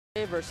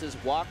versus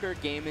Walker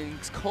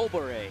Gaming's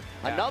Kobore,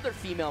 another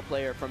female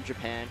player from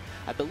Japan.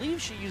 I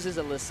believe she uses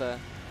Alisa.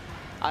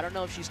 I don't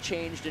know if she's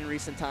changed in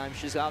recent times.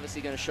 She's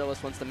obviously going to show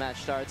us once the match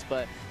starts,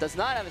 but does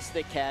not have a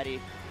stick caddy.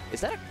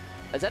 Is that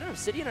an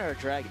obsidian or a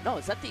dragon? No,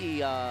 is that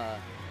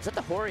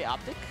the Hori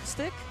optic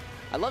stick?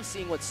 I love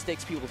seeing what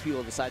sticks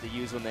people decide to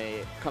use when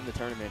they come to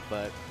tournament,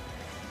 but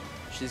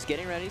she's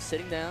getting ready,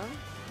 sitting down.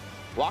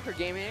 Walker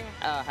Gaming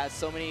has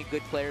so many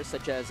good players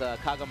such as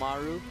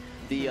Kagamaru,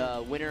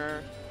 the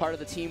winner, part of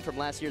the team from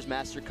last year's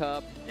Master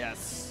Cup.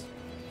 Yes.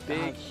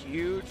 Big,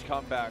 huge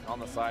comeback on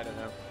the side of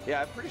him.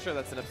 Yeah, I'm pretty sure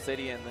that's an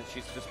obsidian that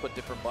she's just put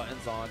different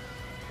buttons on.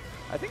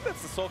 I think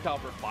that's the Soul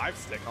Calibur 5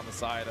 stick on the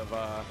side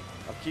of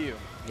Q.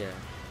 Yeah.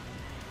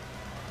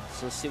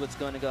 So let's see what's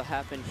going to go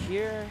happen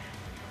here.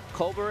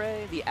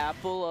 Kobore, the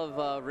apple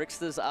of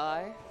Rixta's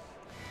eye.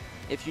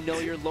 If you know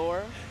your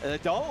lore. I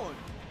don't.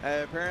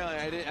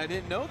 Apparently, I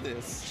didn't know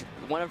this.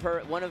 One of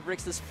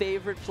Rixta's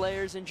favorite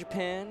players in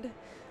Japan.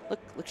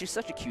 Look, she's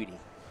such a cutie.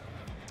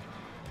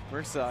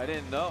 Rixta, I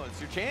didn't know.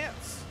 It's your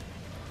chance.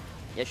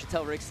 Yeah, you should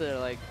tell Rixta to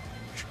like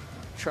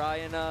try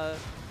and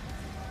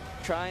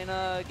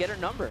get her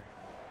number.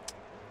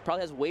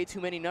 Probably has way too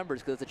many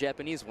numbers because it's a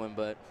Japanese one,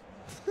 but.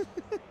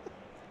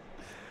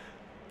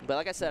 But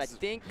like I said, I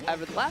think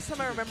last time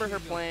I remember her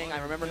playing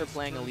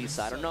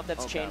Alisa. I don't know if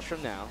that's changed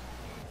from now.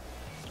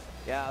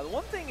 Yeah, the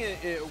one thing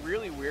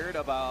really weird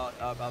about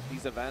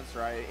these events,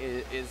 right,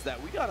 is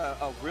that we got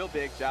a real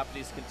big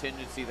Japanese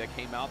contingency that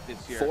came out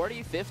this year.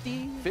 40,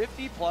 50?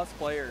 50 plus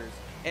players.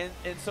 And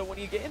so when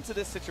you get into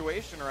this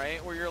situation,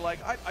 right, where you're like,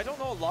 I don't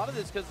know a lot of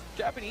this because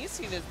Japanese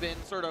scene has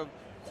been sort of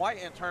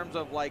quiet in terms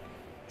of like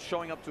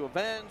showing up to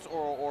events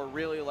or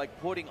really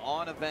like putting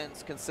on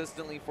events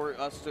consistently for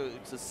us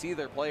to see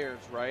their players,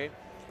 right?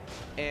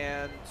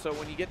 And so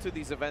when you get to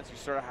these events, you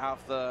sort of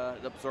have to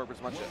absorb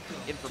as much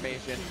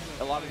information.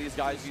 A lot of these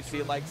guys you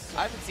see, like,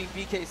 I haven't seen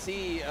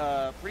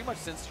BKC pretty much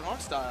since Strong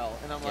Style.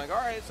 And I'm like, all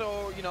right,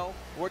 so, you know,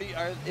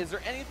 is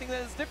there anything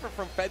that is different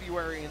from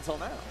February until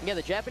now? Yeah,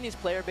 the Japanese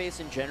player base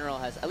in general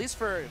has, at least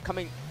for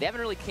coming, they haven't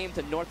really came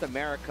to North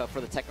America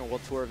for the Tekken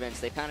World Tour events.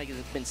 They've kind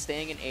of been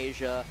staying in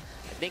Asia.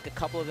 I think a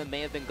couple of them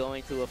may have been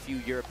going to a few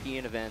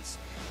European events.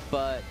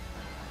 But,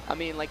 I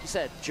mean, like you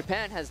said,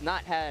 Japan has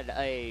not had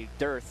a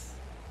dearth.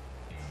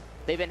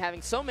 They've been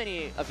having so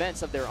many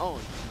events of their own.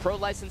 Pro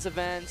license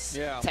events,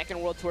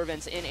 Tekken World Tour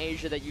events in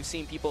Asia that you've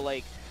seen people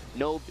like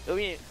Nobi. I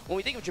mean, when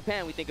we think of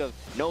Japan, we think of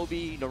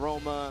Nobi,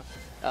 Naroma,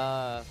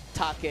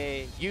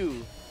 Take,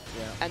 Yu.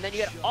 Yeah. And then you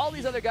get all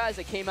these other guys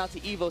that came out to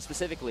EVO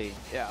specifically.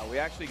 Yeah, we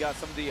actually got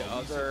some of the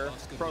other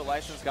pro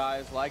license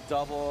guys like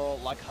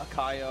Double, like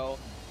Hakayo,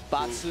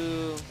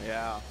 Batsu.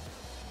 Yeah.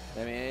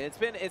 I mean, it's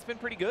been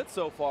pretty good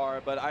so far,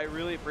 but I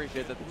really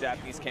appreciate that the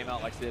Japanese came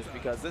out like this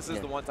because this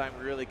is the one time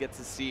we really get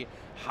to see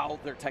how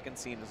their Tekken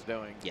scene is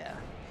doing. Yeah.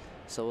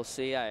 So we'll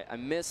see. I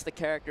missed the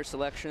character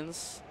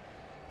selections.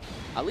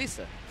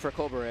 Alisa for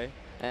Kobore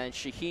and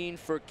Shaheen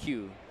for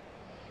Q.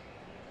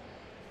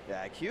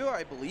 Yeah, Q,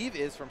 I believe,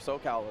 is from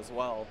SoCal as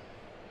well.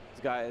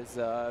 These guys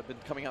have been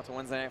coming out to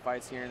Wednesday Night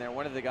Fights here and there.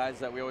 One of the guys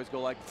that we always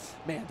go like,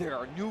 man, there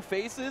are new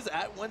faces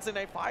at Wednesday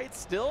Night Fights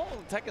still?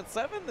 Tekken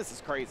 7? This is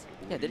crazy.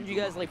 Yeah, didn't you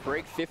guys like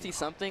break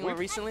 50-something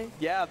recently?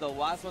 Yeah, the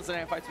last Wednesday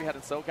Night Fights we had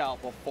in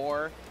SoCal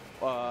before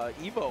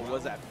EVO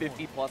was at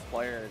 50-plus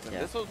players, and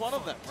this was one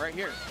of them right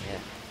here. Yeah.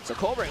 So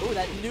Kobore, ooh,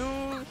 that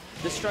new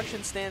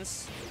destruction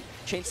stance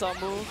chainsaw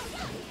move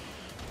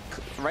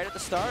right at the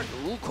start.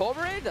 Ooh,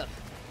 Kobore,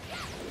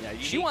 yeah,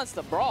 she wants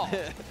to brawl.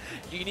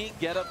 Unique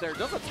get up there.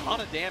 Does a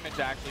ton of damage,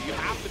 actually. You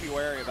have to be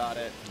wary about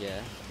it. Yeah.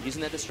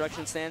 Using that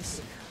destruction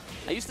stance.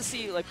 I used to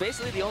see, like,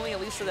 basically the only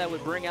Alisa that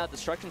would bring out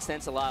destruction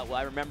stance a lot,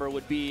 I remember,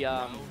 would be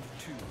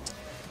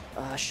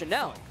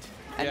Chanel.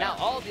 And now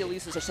all of the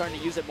Alisas are starting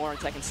to use it more in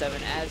Tekken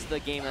 7 as the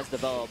game has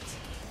developed.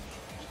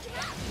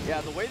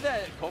 Yeah, the way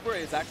that Kobore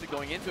is actually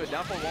going into it,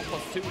 down for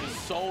 1+2 is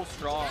so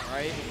strong,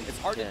 right? It's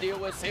hard to deal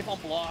with, safe on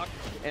block,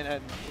 and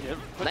then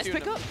nice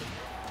pickup.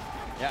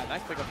 Yeah,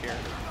 nice pickup here.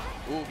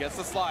 Ooh, gets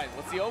the slide.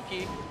 What's the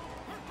Oki?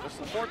 What's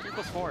the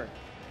 3+4?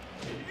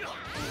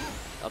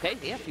 Okay,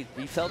 yeah,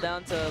 he fell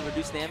down to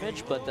reduce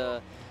damage, but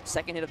the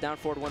second hit of down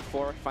forward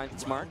 1-4 finds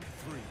its mark.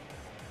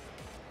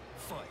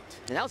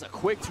 And that was a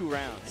quick 2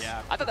 rounds.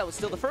 Yeah. I thought that was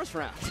still the first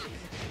round.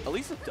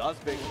 Alisa does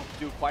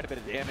do quite a bit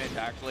of damage,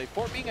 actually.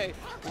 For being a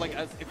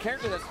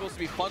character that's supposed to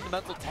be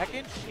fundamental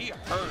Tekken, she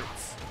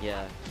hurts.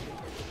 Yeah.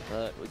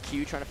 With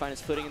Q trying to find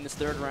his footing in this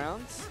 3rd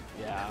round.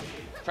 Yeah.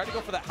 Trying to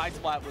go for that high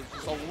splat was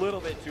just a little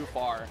bit too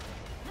far.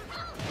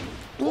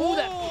 Ooh,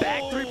 that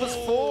back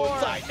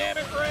 3+4.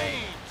 Dynamic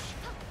range.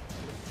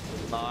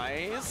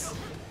 Nice.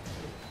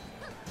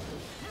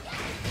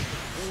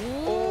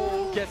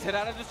 Oh, gets hit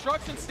out of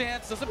destruction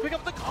stance. Doesn't pick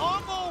up the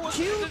combo.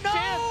 Q,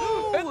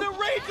 no! And the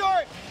Rage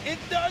Art, it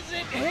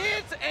doesn't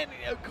hit. And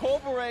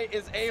Kobore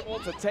is able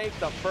to take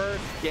the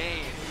first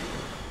game.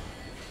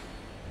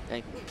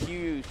 And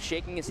Q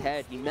shaking his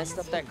head. He messed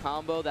up that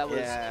combo. That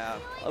was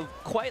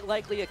quite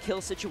likely a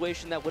kill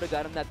situation that would have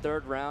got him that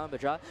 3rd round.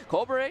 But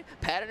Kobore,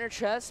 pat on her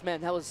chest.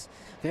 Man, that was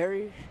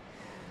very,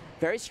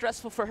 very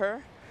stressful for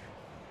her.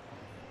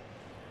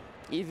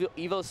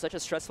 EVO is such a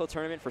stressful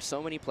tournament for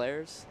so many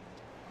players.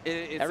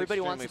 It's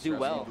Everybody wants to do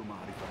well.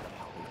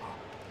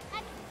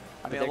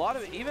 I mean, a lot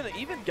of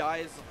even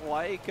guys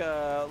like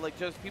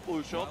just people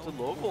who show up to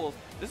locals,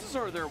 this is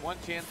sort of their one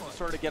chance to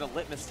sort of get a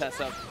litmus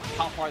test of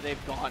how far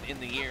they've gone in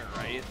the year,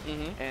 right?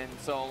 And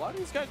so a lot of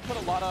these guys put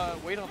a lot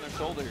of weight on their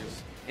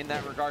shoulders in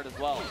that regard as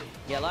well.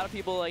 Yeah, a lot of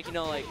people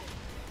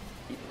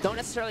don't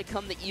necessarily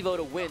come to EVO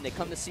to win. They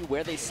come to see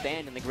where they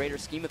stand in the greater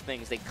scheme of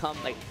things. They come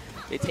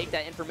they take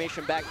that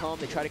information back home.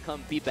 They try to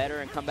come be better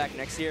and come back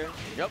next year.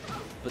 Yep.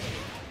 But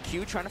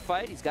Q trying to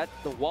fight. He's got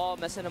the wall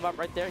messing him up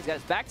right there. He's got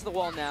his back to the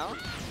wall now.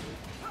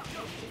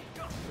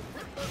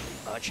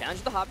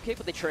 Challenge the hop kick,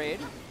 but they trade.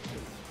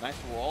 Nice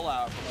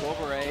rollout from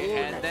Kobore,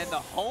 and then the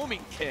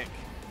homing kick.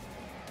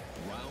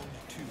 Round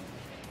 2.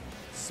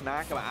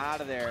 Smack him out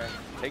of there.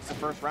 Takes the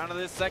first round of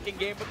this second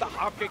game with the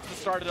hop kick to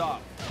start it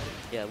off.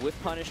 Yeah, whiff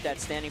punish, that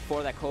standing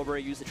 4 that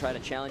Kobore used to try to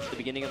challenge at the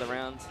beginning of the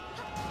round.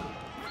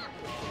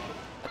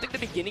 I think the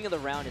beginning of the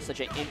round is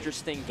such an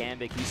interesting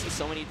gambit. You see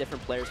so many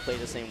different players play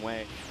the same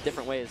way,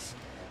 different ways.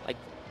 Like,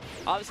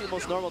 obviously the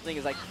most normal thing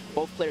is like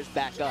both players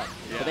back up,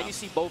 but then you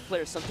see both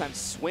players sometimes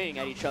swing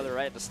at each other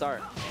right at the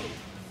start.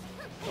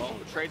 Oh,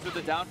 trades with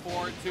the down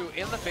 4-2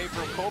 in the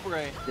favor of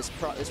Kobore.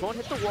 This won't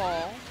hit the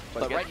wall,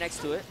 but right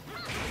next to it.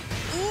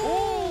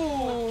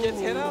 Ooh! Gets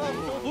hit out of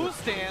full boost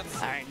stance.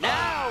 All right,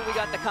 now we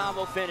got the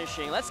combo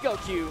finishing. Let's go,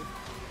 Q.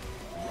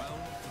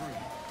 Round 3.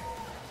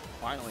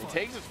 Finally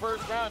takes his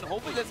first round.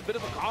 Hopefully that's a bit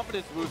of a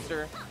confidence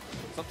booster.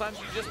 Sometimes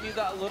you just need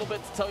that a little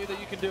bit to tell you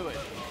that you can do it.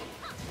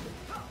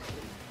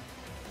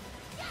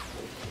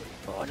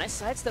 Oh, nice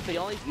sidestep, but he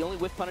only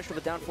whiff punish with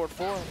a down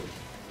 4-4.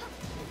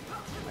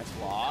 Nice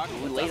block.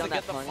 Late on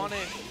that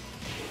punish.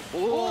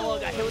 Oh,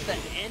 got hit with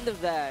the end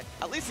of that.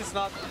 At least it's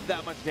not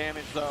that much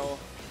damage, though.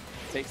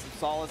 Takes some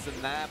solace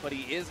in that, but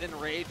he is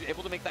enraged,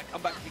 able to make that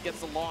comeback if he gets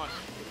the launch.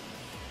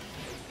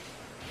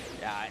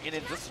 Yeah, in a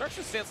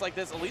destruction stance like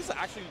this, Alisa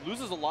actually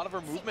loses a lot of her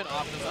movement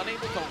options,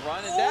 unable to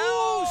run and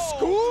down.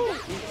 Scoop!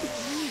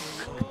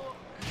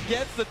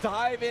 Gets the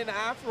dive in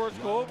afterwards.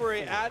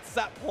 Kobore adds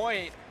that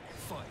point.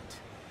 Fight.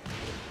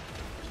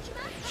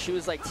 She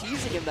was like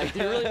teasing him, like, do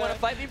you really want to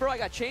fight me, bro? I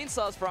got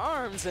chainsaws for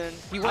arms, and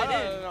he went in.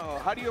 I don't know.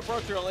 How do you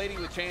approach your lady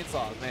with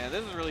chainsaws, man?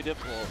 This is really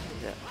difficult.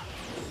 Yeah.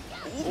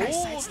 Ooh,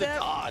 nice the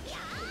dodge.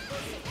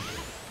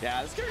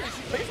 Yeah, this character,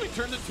 she basically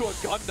turns into a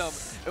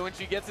Gundam and when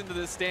she gets into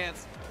this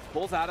stance.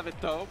 Pulls out of it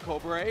though,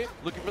 Kobore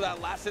looking for that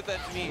last hit that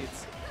she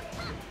needs.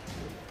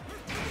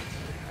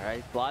 All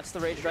right, blocks the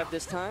rage drive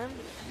this time.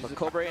 But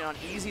Kobore on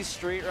easy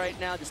street right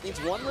now, just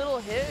needs one little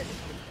hit.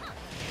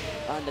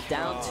 On the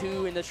down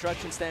 2 in the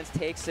destruction stance,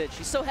 takes it.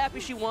 She's so happy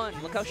she won.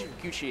 Look how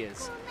cute she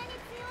is.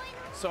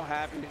 So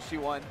happy that she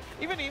won.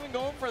 Even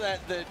going for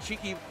the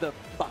cheeky, the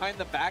behind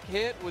the back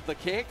hit with the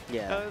kick.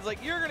 Yeah. It's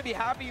like, you're gonna be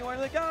happy you won.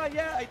 Like, oh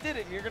yeah, I did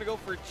it. And you're gonna go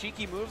for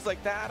cheeky moves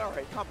like that. All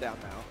right, calm down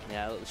now.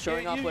 Yeah,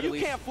 showing off what you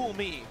Alisa. can't fool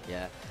me.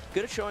 Yeah.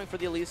 Good at showing for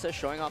the Alisa,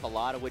 showing off a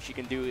lot of what she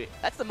can do.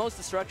 That's the most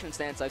destruction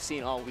stance I've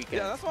seen all weekend.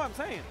 Yeah, that's what I'm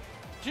saying.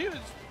 She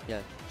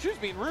was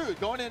being rude,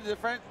 going into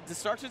different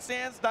destruction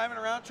stance, diving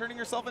around, turning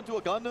herself into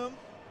a Gundam.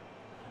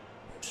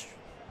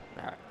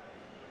 All right.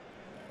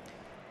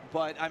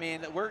 But I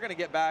mean, we're gonna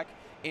get back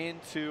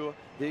into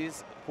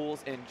these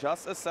pools in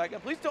just a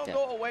second. Please don't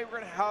go away. We're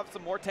gonna have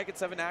some more Tekken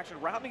 7 action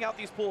rounding out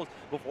these pools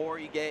before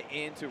you get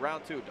into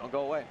round 2. Don't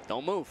go away.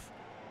 Don't move.